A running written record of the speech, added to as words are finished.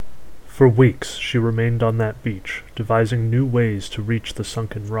For weeks she remained on that beach, devising new ways to reach the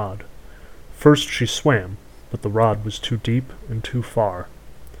sunken rod. First she swam, but the rod was too deep and too far.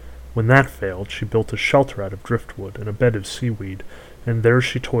 When that failed, she built a shelter out of driftwood and a bed of seaweed, and there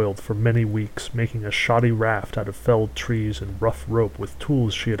she toiled for many weeks, making a shoddy raft out of felled trees and rough rope with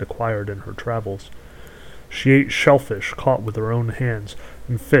tools she had acquired in her travels. She ate shellfish caught with her own hands,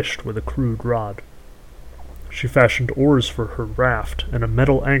 and fished with a crude rod. She fashioned oars for her raft, and a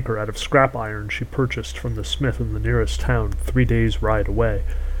metal anchor out of scrap iron she purchased from the smith in the nearest town 3 days' ride away,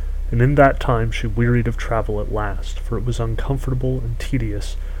 and in that time she wearied of travel at last, for it was uncomfortable and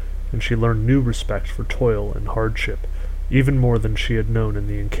tedious, and she learned new respect for toil and hardship, even more than she had known in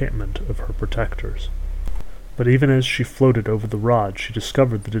the encampment of her protectors. But even as she floated over the rod, she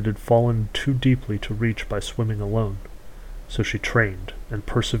discovered that it had fallen too deeply to reach by swimming alone. So she trained and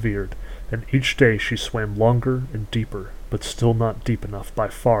persevered, and each day she swam longer and deeper, but still not deep enough by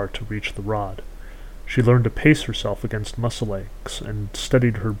far to reach the rod. She learned to pace herself against muscle aches, and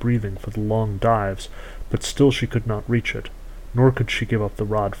steadied her breathing for the long dives, but still she could not reach it, nor could she give up the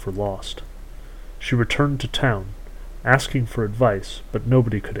rod for lost. She returned to town, asking for advice, but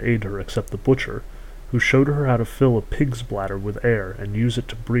nobody could aid her except the butcher, who showed her how to fill a pig's bladder with air and use it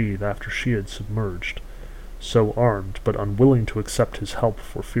to breathe after she had submerged. So armed, but unwilling to accept his help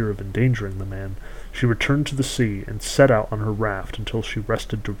for fear of endangering the man, she returned to the sea and set out on her raft until she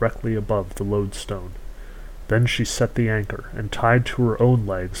rested directly above the lodestone. Then she set the anchor, and tied to her own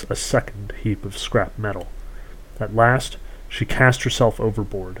legs a second heap of scrap metal. At last she cast herself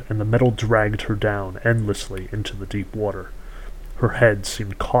overboard, and the metal dragged her down endlessly into the deep water. Her head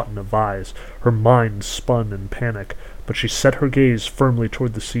seemed caught in a vise, her mind spun in panic, but she set her gaze firmly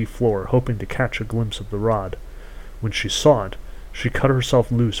toward the sea floor, hoping to catch a glimpse of the rod. When she saw it, she cut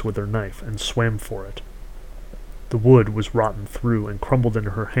herself loose with her knife and swam for it. The wood was rotten through and crumbled in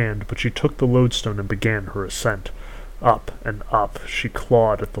her hand, but she took the lodestone and began her ascent. Up and up she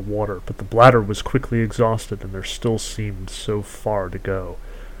clawed at the water, but the bladder was quickly exhausted, and there still seemed so far to go.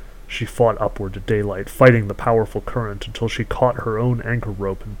 She fought upward to daylight, fighting the powerful current until she caught her own anchor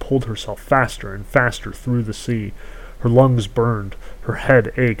rope and pulled herself faster and faster through the sea. Her lungs burned, her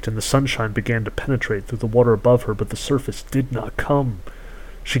head ached, and the sunshine began to penetrate through the water above her, but the surface did not come.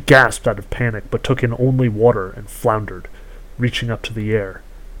 She gasped out of panic, but took in only water and floundered, reaching up to the air,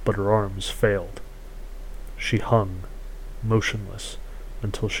 but her arms failed. She hung, motionless,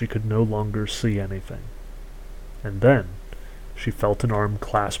 until she could no longer see anything. And then she felt an arm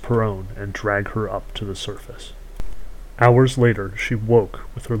clasp her own and drag her up to the surface. Hours later she woke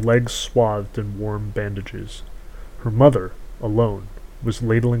with her legs swathed in warm bandages. Her mother, alone, was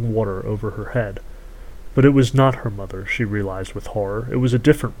ladling water over her head. But it was not her mother, she realized with horror. It was a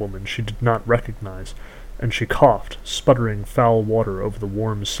different woman she did not recognize, and she coughed, sputtering foul water over the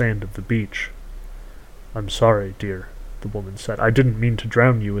warm sand of the beach. "I'm sorry, dear," the woman said. "I didn't mean to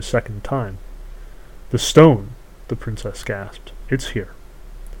drown you a second time." "The stone," the princess gasped. "It's here."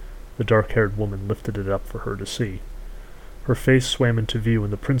 The dark-haired woman lifted it up for her to see. Her face swam into view,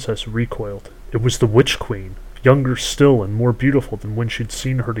 and the princess recoiled. It was the Witch-Queen, younger still and more beautiful than when she'd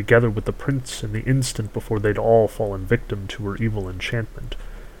seen her together with the prince in the instant before they'd all fallen victim to her evil enchantment.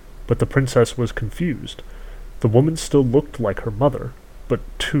 But the princess was confused. The woman still looked like her mother, but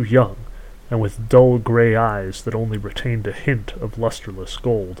too young, and with dull gray eyes that only retained a hint of lustreless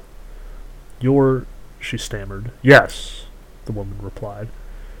gold. "You're—" she stammered. "Yes," the woman replied.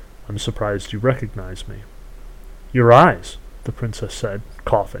 "I'm surprised you recognize me." "Your eyes," the princess said,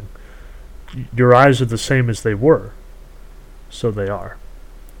 coughing. "Your eyes are the same as they were." "So they are.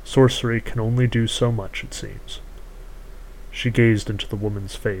 Sorcery can only do so much, it seems." She gazed into the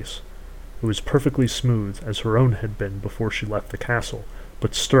woman's face. It was perfectly smooth, as her own had been before she left the castle,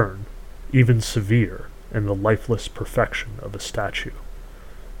 but stern, even severe, in the lifeless perfection of a statue.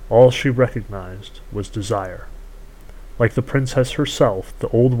 All she recognized was desire. Like the princess herself, the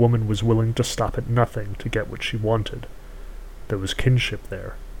old woman was willing to stop at nothing to get what she wanted. There was kinship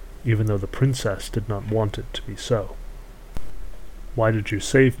there, even though the princess did not want it to be so. "Why did you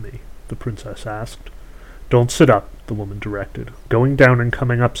save me?" the princess asked. "Don't sit up," the woman directed. "Going down and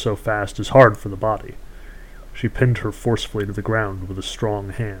coming up so fast is hard for the body." She pinned her forcefully to the ground with a strong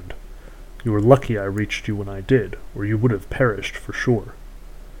hand. "You were lucky I reached you when I did, or you would have perished for sure."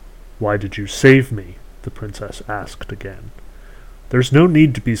 "Why did you save me?" the princess asked again. "There's no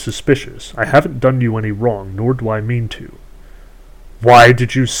need to be suspicious. I haven't done you any wrong, nor do I mean to." "Why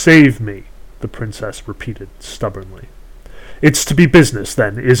did you save me?" the princess repeated stubbornly. "It's to be business,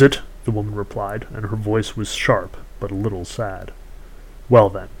 then, is it?" the woman replied, and her voice was sharp, but a little sad. "Well,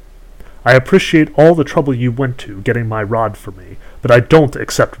 then, I appreciate all the trouble you went to getting my rod for me, but I don't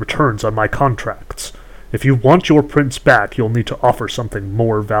accept returns on my contracts. If you want your prince back, you'll need to offer something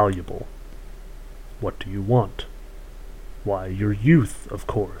more valuable." "What do you want?" "Why, your youth, of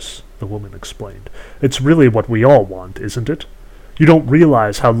course," the woman explained. "It's really what we all want, isn't it? You don't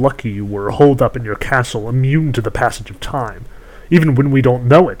realize how lucky you were holed up in your castle, immune to the passage of time. Even when we don't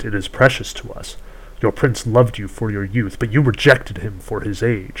know it, it is precious to us. Your prince loved you for your youth, but you rejected him for his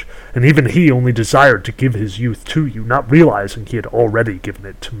age, and even he only desired to give his youth to you, not realizing he had already given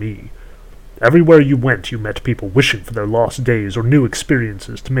it to me. Everywhere you went, you met people wishing for their lost days or new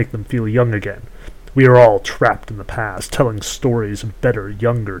experiences to make them feel young again. We are all trapped in the past, telling stories of better,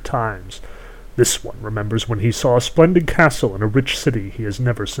 younger times. This one remembers when he saw a splendid castle in a rich city he has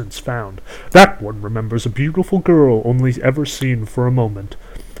never since found. That one remembers a beautiful girl only ever seen for a moment.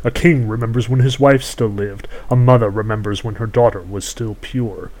 A king remembers when his wife still lived. A mother remembers when her daughter was still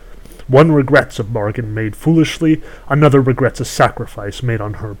pure. One regrets a bargain made foolishly, another regrets a sacrifice made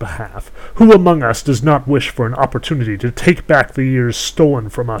on her behalf. Who among us does not wish for an opportunity to take back the years stolen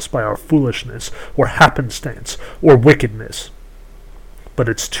from us by our foolishness, or happenstance, or wickedness? But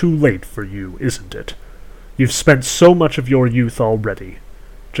it's too late for you, isn't it? You've spent so much of your youth already.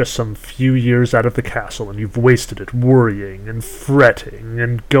 Just some few years out of the castle, and you've wasted it worrying and fretting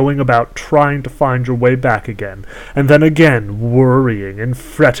and going about trying to find your way back again, and then again worrying and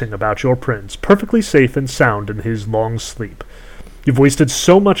fretting about your prince, perfectly safe and sound in his long sleep. You've wasted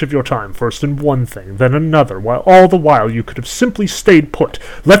so much of your time first in one thing, then another, while all the while you could have simply stayed put,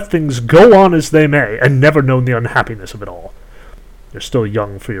 let things go on as they may, and never known the unhappiness of it all. You're still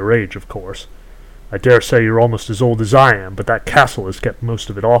young for your age, of course. I dare say you're almost as old as I am, but that castle has kept most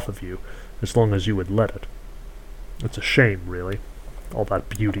of it off of you, as long as you would let it. It's a shame, really. All that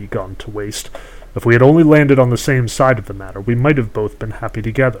beauty gone to waste. If we had only landed on the same side of the matter, we might have both been happy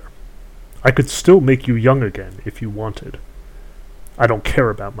together. I could still make you young again, if you wanted." "I don't care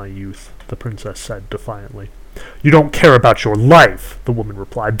about my youth," the princess said defiantly. "You don't care about your life," the woman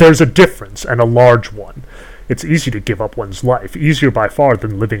replied. "There's a difference, and a large one. It's easy to give up one's life, easier by far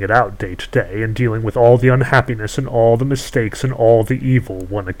than living it out day to day, and dealing with all the unhappiness and all the mistakes and all the evil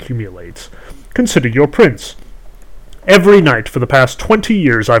one accumulates. Consider your prince. Every night for the past 20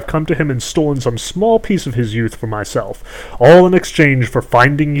 years I've come to him and stolen some small piece of his youth for myself, all in exchange for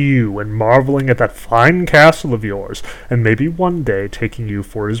finding you and marveling at that fine castle of yours, and maybe one day taking you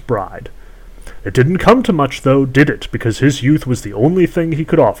for his bride. It didn't come to much, though, did it? Because his youth was the only thing he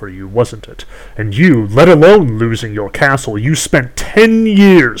could offer you, wasn't it? And you, let alone losing your castle, you spent 10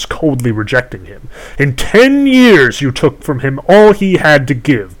 years coldly rejecting him. In 10 years you took from him all he had to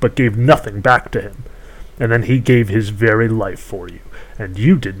give, but gave nothing back to him. And then he gave his very life for you, and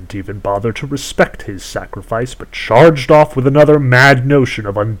you didn't even bother to respect his sacrifice, but charged off with another mad notion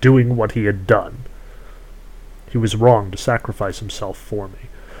of undoing what he had done. He was wrong to sacrifice himself for me.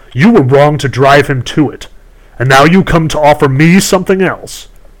 You were wrong to drive him to it, and now you come to offer me something else.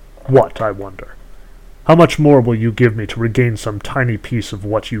 What, I wonder? How much more will you give me to regain some tiny piece of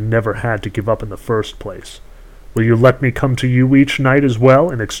what you never had to give up in the first place? Will you let me come to you each night as well,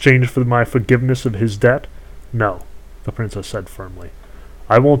 in exchange for my forgiveness of his debt? No, the princess said firmly.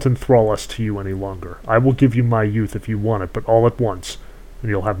 I won't enthrall us to you any longer. I will give you my youth if you want it, but all at once, and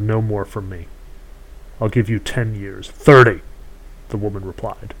you'll have no more from me. I'll give you 10 years. 30, the woman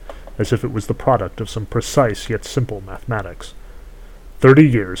replied, as if it was the product of some precise yet simple mathematics. 30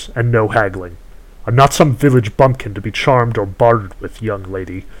 years, and no haggling. I'm not some village bumpkin to be charmed or bartered with, young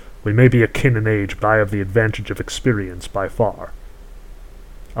lady. We may be akin in age, but I have the advantage of experience by far.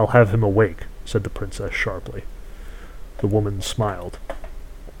 I'll have him awake, said the princess sharply. The woman smiled.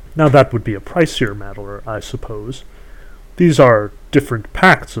 Now that would be a pricier matter, I suppose. These are different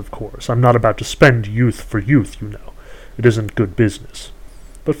pacts, of course. I'm not about to spend youth for youth, you know. It isn't good business.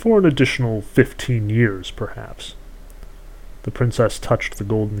 But for an additional 15 years, perhaps. The princess touched the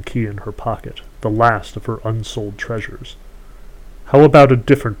golden key in her pocket, the last of her unsold treasures. How about a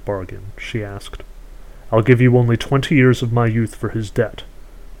different bargain? She asked. I'll give you only 20 years of my youth for his debt,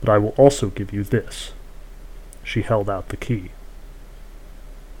 but I will also give you this. She held out the key.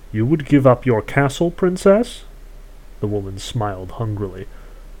 You would give up your castle, princess? The woman smiled hungrily.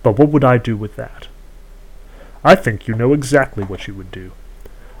 But what would I do with that? I think you know exactly what you would do.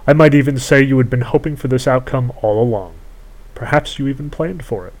 I might even say you had been hoping for this outcome all along. Perhaps you even planned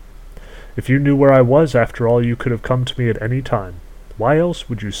for it. If you knew where I was, after all, you could have come to me at any time. Why else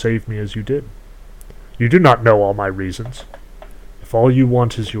would you save me as you did? You do not know all my reasons. If all you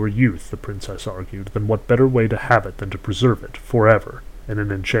want is your youth, the princess argued, then what better way to have it than to preserve it, forever, in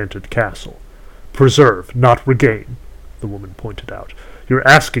an enchanted castle? Preserve, not regain, the woman pointed out. You're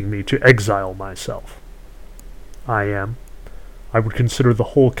asking me to exile myself. I am. I would consider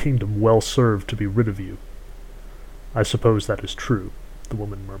the whole kingdom well served to be rid of you. I suppose that is true, the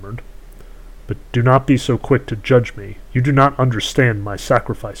woman murmured. But do not be so quick to judge me. You do not understand my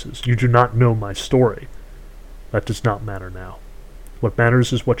sacrifices. You do not know my story. That does not matter now. What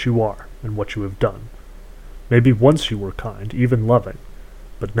matters is what you are, and what you have done. Maybe once you were kind, even loving,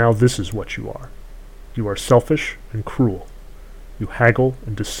 but now this is what you are. You are selfish and cruel. You haggle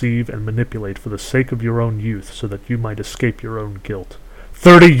and deceive and manipulate for the sake of your own youth so that you might escape your own guilt.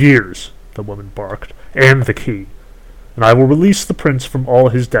 30 years, the woman barked, and the key, and I will release the prince from all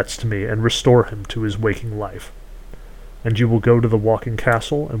his debts to me and restore him to his waking life. And you will go to the walking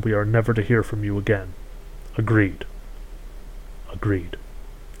castle, and we are never to hear from you again. Agreed. Agreed.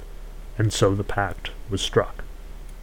 And so the pact was struck.